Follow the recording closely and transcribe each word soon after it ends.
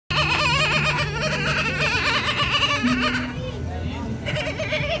Good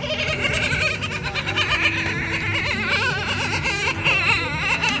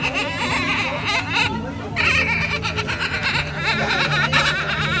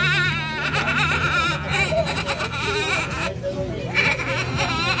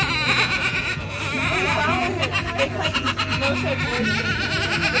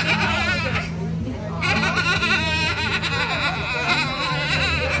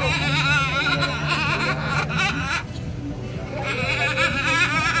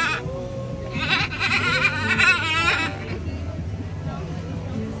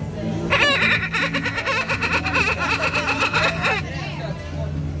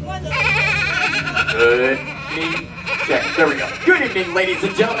evening. There we go. Good evening, ladies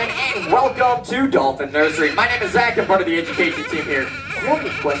and gentlemen, and welcome to Dolphin Nursery. My name is Zach. I'm part of the education team here. If you have any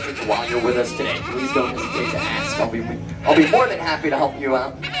questions while you're with us today, please don't hesitate to ask. I'll be more than happy to help you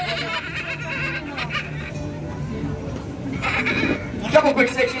out. A couple quick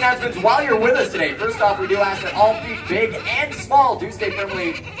safety announcements while you're with us today. First off, we do ask that all feet, big and small, do stay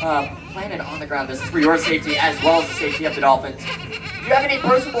firmly planted on the ground. This is for your safety as well as the safety of the dolphins. If you have any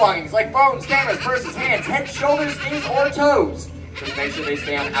personal belongings like phones, cameras, purses, hands, head, shoulders, knees, or toes, just make sure they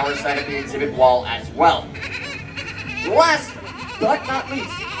stay on our side of the exhibit wall as well. Last but not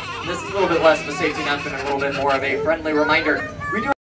least, this is a little bit less of a safety announcement and a little bit more of a friendly reminder. We do